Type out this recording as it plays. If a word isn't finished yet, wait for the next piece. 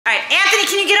All right, Anthony,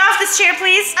 can you get off this chair,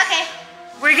 please? Okay.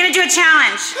 We're gonna do a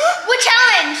challenge. What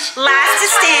challenge? Last to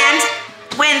stand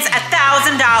wins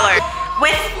 $1,000.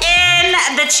 Within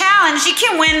the challenge, you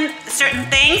can win certain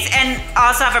things and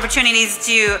also have opportunities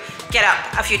to get up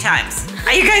a few times.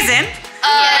 Are you guys in?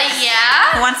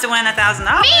 Yeah. Who wants to win $1,000?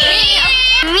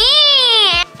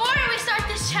 Me. Before we start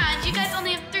this challenge, you guys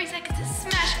only have 3 seconds to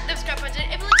smash the subscribe button.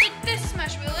 If it looks like this,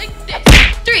 smash wheel like this.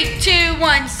 3, 2,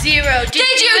 1, 0.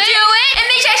 Did you do it? And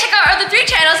make sure to check out our other 3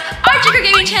 channels: our JKrew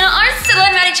gaming channel, our Cilla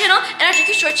and Maddy channel, and our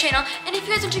JKrew short channel. And if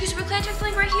you guys want to super clan, check the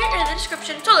link right here in the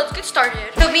description. So let's get started.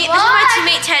 So this is my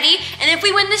teammate Teddy, and if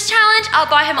we win this challenge, I'll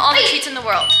buy him all the treats in the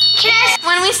world.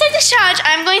 When we start this challenge,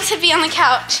 I'm going to be on the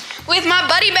couch with my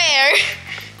buddy Bear.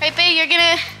 Right, Bear? You're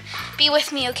gonna be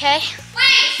with me, okay?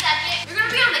 Wait a second. You're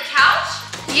gonna be on the couch?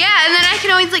 Yeah, and then I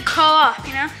can always like crawl off,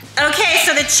 you know? Okay,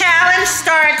 so the challenge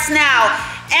starts now.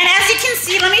 And as you can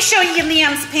see, let me show you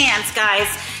Liam's pants, guys.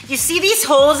 You see these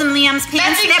holes in Liam's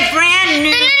pants? They're brand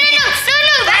new. No.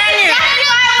 Brand new. Guys,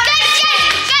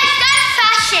 that's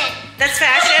fashion. That's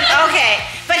fashion? Okay.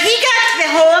 But he got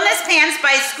the hole in his pants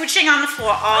by scooching on the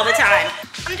floor all the time.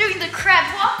 I'm doing the crab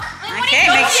walk. Okay,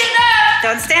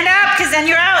 don't stand up, because then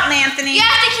you're out, Anthony. You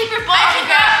have to keep your ball on the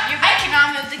ground. I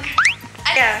cannot move the ground.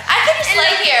 Yeah. I could just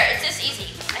lay here. It's just easy.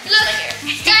 I can just lay here.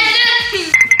 Guys, look.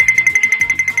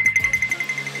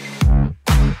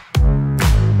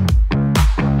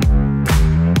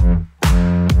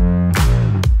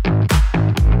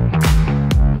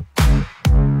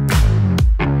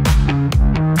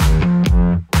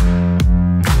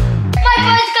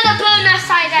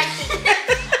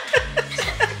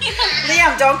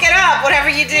 Liam, don't get up, whatever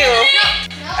you do.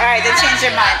 All right, then change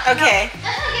your mind. Okay.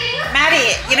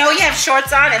 Maddy, you know you have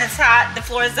shorts on and it's hot, the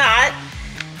floor is hot.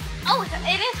 Oh,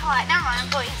 it is hot. Never mind, I'm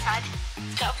going inside.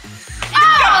 Let's go.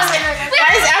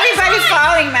 Why is everybody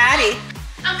following Maddy?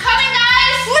 I'm coming,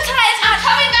 guys. I'm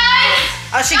coming, guys.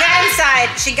 Oh, she got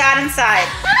inside. She got inside.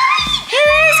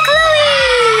 Here's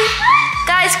Chloe!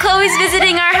 Guys, Chloe's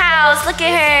visiting our house. Look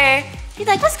at her. She's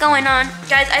like, what's going on?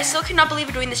 Guys, I still cannot believe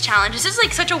we're doing this challenge. This is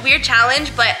like such a weird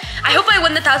challenge, but I hope I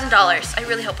win the $1,000. I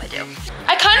really hope I do.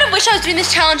 I kind of wish I was doing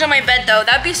this challenge on my bed though.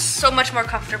 That'd be so much more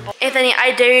comfortable. Anthony,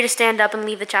 I dare you to stand up and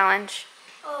leave the challenge.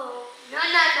 Oh, no.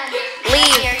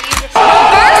 Leave.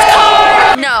 Reverse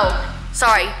card! No.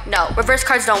 Sorry, no. Reverse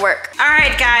cards don't work. All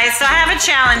right, guys, so I have a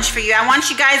challenge for you. I want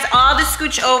you guys all to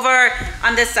scooch over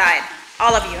on this side.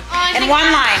 All of you. In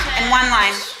one line.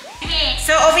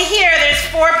 So over here, there's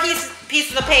 4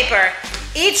 pieces of paper.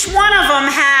 Each one of them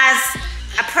has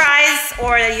a prize,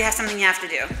 or you have something you have to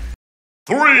do.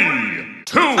 3,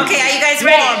 2, okay, are you guys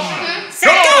ready? 1,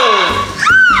 Set, go!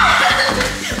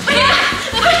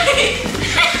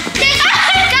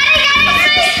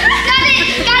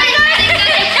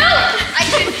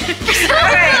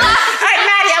 All right,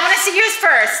 Maddy, I want to see yours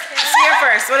first. See your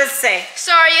first. What does it say?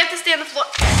 Sorry, you have to stay on the floor.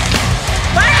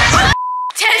 What?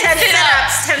 10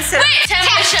 sit-ups. 10 sit-ups. Wait, 10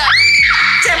 push-ups.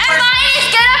 10 And mine is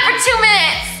get up for 2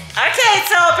 minutes. Okay,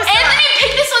 so Anthony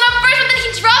picked this one up first, but then he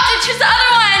dropped it. Choose the other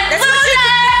one. That's what you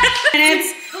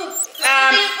minutes.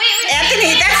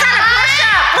 Anthony, that's not a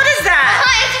push-up. What is that?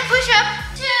 It's a push-up.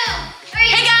 2, 3.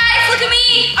 Hey guys, look at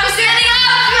me. I'm standing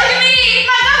up. Look at me.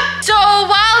 So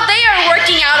while they are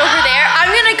working out over there, I'm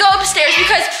gonna go upstairs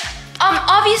because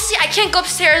obviously I can't go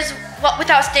upstairs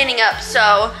without standing up.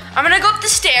 So I'm gonna go up the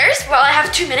stairs while I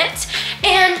have 2 minutes,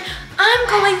 and I'm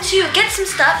going to get some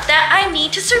stuff that I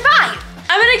need to survive.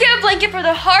 I'm gonna get a blanket for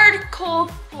the hard,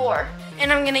 cold floor,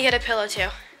 and I'm gonna get a pillow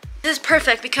too. This is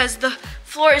perfect because the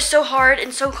floor is so hard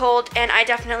and so cold, and I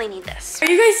definitely need this.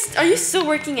 Are you still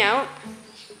working out?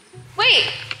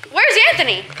 Wait, where's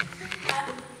Anthony?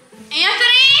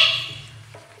 Anthony?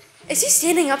 Is he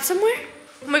standing up somewhere?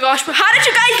 Oh my gosh, but how did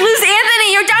you guys lose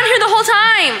Anthony? You're down here the whole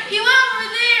time. He went over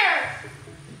there.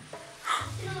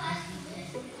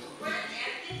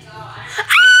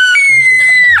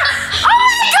 Oh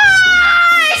my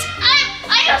gosh!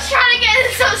 I'm just trying to get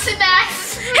in some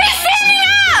snacks. He's standing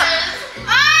up!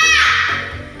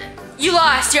 You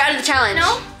lost. You're out of the challenge.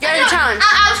 No. You're out of the challenge.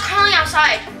 I was crawling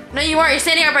outside. No, you weren't. You're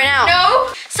standing up right now.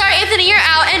 No. Sorry, Anthony, you're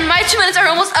out, and my 2 minutes are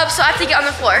almost up, so I have to get on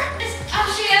the floor.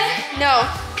 No.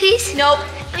 Peace. Nope.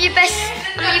 I'm your best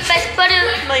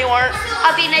brother. No, you aren't.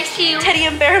 I'll be next to you. Teddy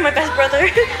and Bear are my best brother.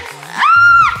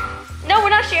 No, we're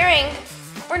not sharing.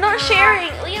 We're not sharing.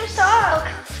 Liam, stop.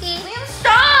 Liam,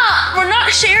 stop. We're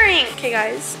not sharing. Okay,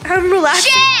 guys. I'm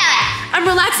relaxing. Share. I'm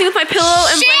relaxing with my pillow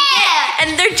and blanket,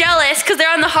 and they're jealous because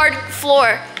they're on the hard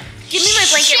floor. Give me my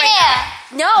blanket right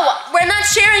now. No, we're not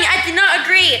sharing. I did not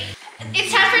agree.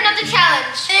 It's time for another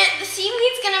challenge. The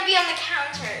seaweed's gonna be on the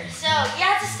counter, so you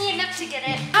have to stand up to get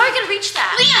it. How are we gonna reach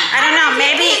that? Liam! I don't know,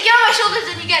 maybe. Get on my shoulders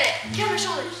and you get it. Get on my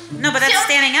shoulders. No, but that's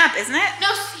standing up, isn't it? No,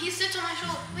 he sits on my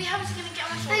shoulder. Wait, how is he gonna get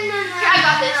on my shoulder? Here, I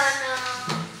got this.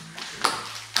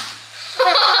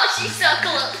 She's so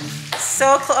close.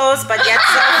 So close, but yet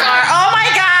so far. Oh my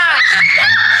gosh!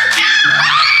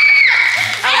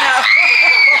 Oh no.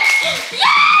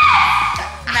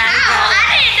 Maddy got it.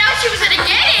 I didn't know she was gonna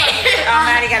get it. Oh,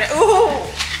 Maddy got it. Ooh!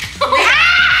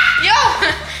 Yo!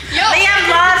 Liam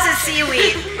loves his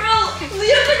seaweed. Bro,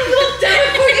 Liam's like a little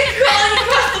devil crawling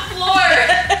across the floor.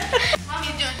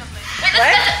 Mommy's doing something.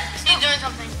 What? He's doing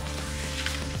something.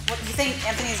 What do you think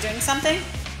Anthony's doing something?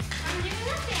 I'm doing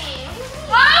nothing.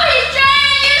 Oh, he's trying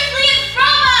to use Liam's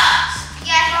Robux!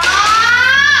 Yes.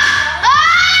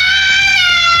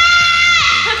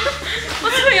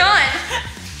 What's going on?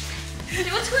 Hey,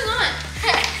 what's going on?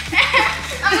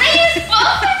 I'm gonna use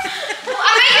both.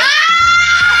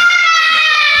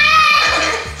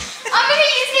 I'm gonna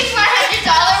use his $100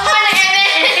 one and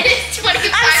then his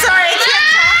 $25. I'm sorry, I can't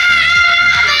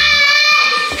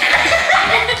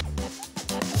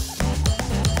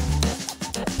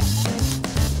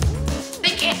I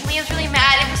think Liam's really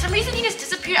mad, and for some reason he just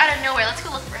disappeared out of nowhere. Let's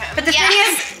go look for him. But the thing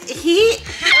is,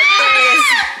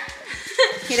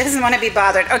 he doesn't want to be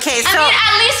bothered. Okay, so. I mean,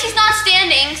 at least he's not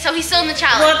standing, so he's still in the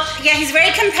challenge. Well, yeah, he's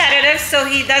very competitive, so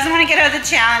he doesn't want to get out of the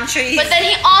challenge. So But then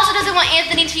he also doesn't want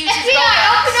Anthony to use his FBI,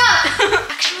 open Robux.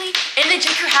 up! Actually, in the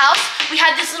JKrew house, we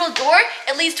have this little door.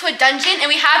 It leads to a dungeon,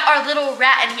 and we have our little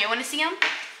rat in here. Want to see him?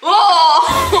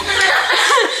 Whoa!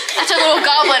 That's our little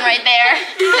goblin right there.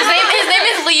 His name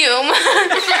is Liam.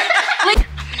 I'm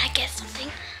gonna get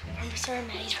something from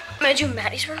Maddy's room. I'm gonna do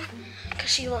Maddy's room because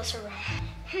she loves her room.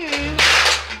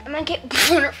 I'm gonna get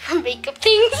one of her makeup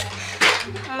things.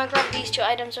 I'm gonna grab these 2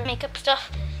 items of makeup stuff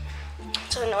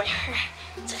to annoy her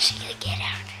so she can get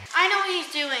out. I know what he's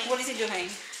doing. What is he doing?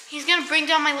 He's gonna bring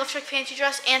down my lipstick fancy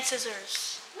dress and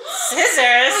scissors.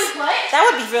 Scissors? What? That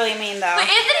would be really mean, though. But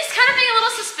Anthony's kind of being a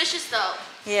little suspicious, though.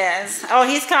 Yes. Oh,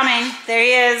 he's coming. There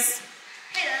he is.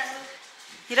 Hello.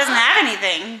 He doesn't have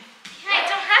anything. I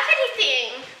don't have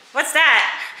anything. What's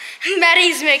that?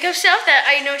 Maddy's makeup stuff that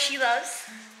I know she loves.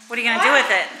 What are you gonna do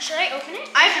with it? Should I open it?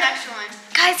 I have an extra one.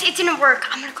 Guys, it didn't work.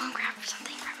 I'm gonna go and grab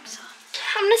something from Cilla.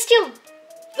 I'm gonna steal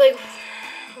like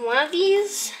one of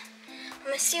these. I'm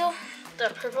gonna steal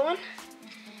the purple one.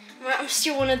 I'm gonna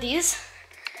steal one of these.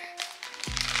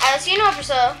 As you know,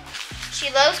 Priscilla, she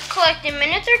loves collecting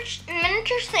miniature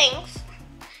things,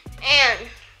 and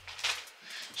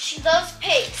she loves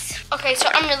pigs. Okay, so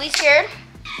I'm really scared.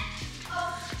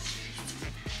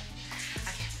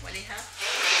 What do you have?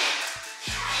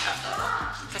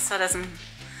 Priscilla doesn't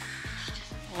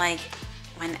like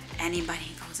when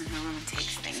anybody goes in her room and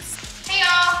takes things. Hey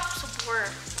y'all. So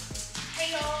bored. Hey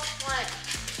y'all. What?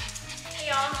 Hey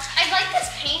y'all. I like this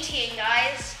painting,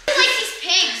 guys. I like these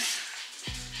pigs.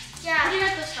 Where Yeah. did you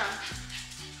get this from?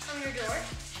 From your door?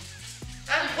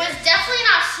 I was definitely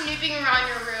not snooping around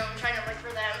your room trying to look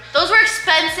for them. Those were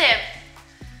expensive.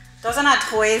 Those are not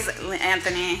toys,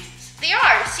 Anthony. They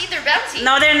are. See, they're bouncy.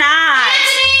 No, they're not.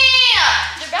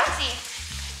 Anthony! They're bouncy.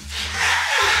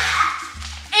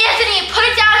 Anthony, put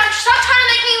it down. Stop trying to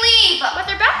make me leave. But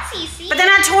they're bouncy, see? But they're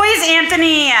not toys,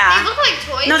 Anthony. They look like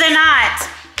toys. No, they're not.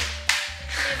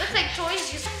 They look like toys.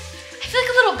 I feel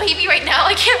like a little baby right now.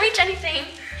 I can't reach anything.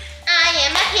 I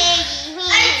am a piggy.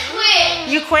 I quit.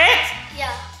 You quit?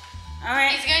 Yeah. All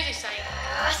right. He's gonna do something.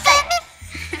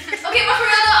 Okay, but for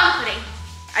real though, I'm quitting.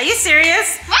 Are you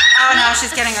serious? Oh no,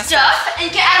 she's getting us stuff. Stuff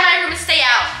and get out of my room and stay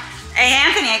out. Hey,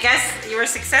 Anthony, I guess you were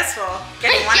successful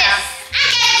getting one out.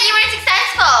 Okay, you were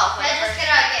successful. Let's just get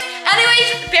out of here.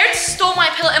 Anyways, Bear stole my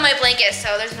pillow and my blanket,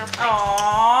 so there's no point.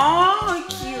 Aww,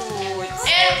 cute.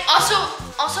 And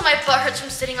also my butt hurts from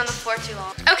sitting on the floor too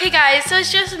long. Okay guys, so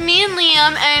it's just me and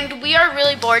Liam, and we are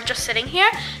really bored just sitting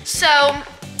here. So,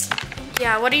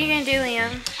 yeah, what are you gonna do,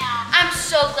 Liam? I'm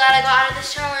so glad I got out of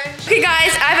this challenge. Okay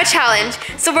guys, I have a challenge.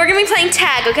 So we're gonna be playing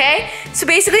tag, okay? So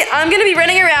basically, I'm gonna be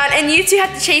running around and you two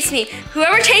have to chase me.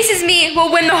 Whoever chases me will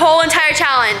win the whole entire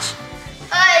challenge.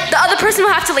 The other person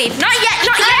will have to leave. Not yet,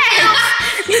 not yet!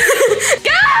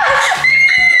 Go!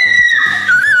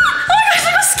 Oh my gosh,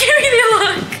 look how scary they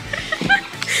look.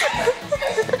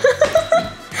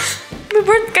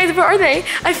 Guys, where are they?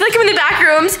 I feel like I'm in the back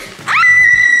rooms.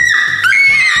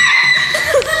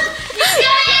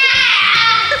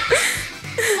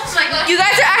 Oh my God. You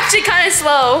guys are actually kind of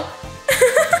slow.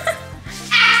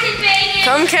 Activated.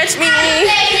 Come catch me.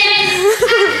 Activated.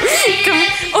 Come.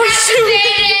 Oh shoot.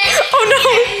 Oh no.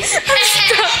 I'm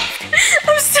stuck.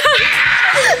 I'm stuck.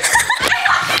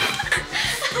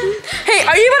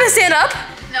 gonna stand up?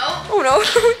 No. Oh no.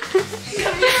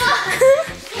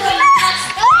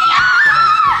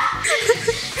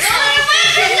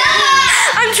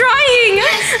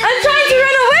 I'm trying to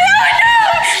run away. Oh no!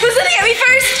 Who's gonna get me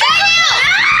first? I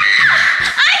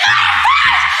got it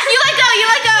first! You let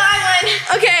go, I won.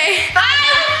 Okay. I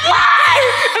won!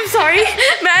 I'm sorry,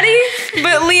 Maddie,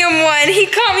 but Liam won. He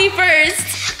caught me first.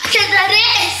 Okay, that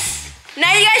is.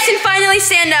 Now you guys can finally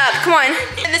stand up. Come on.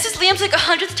 And this is Liam's like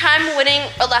 100th time winning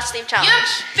a last name challenge. You have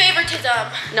favoritism.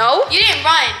 No? You didn't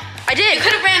run. I did. You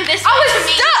could have ran this I way was to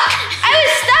me. stuck. I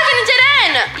was stuck and it did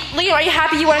end. Liam, are you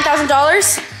happy you won $1,000?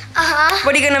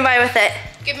 What are you gonna buy with it?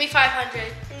 Give me 500.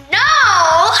 No.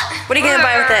 What are you gonna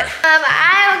buy with it?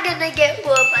 I'm gonna get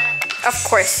whooped. Of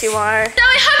course you are. So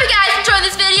I hope you guys enjoyed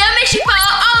this video. Make sure you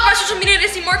follow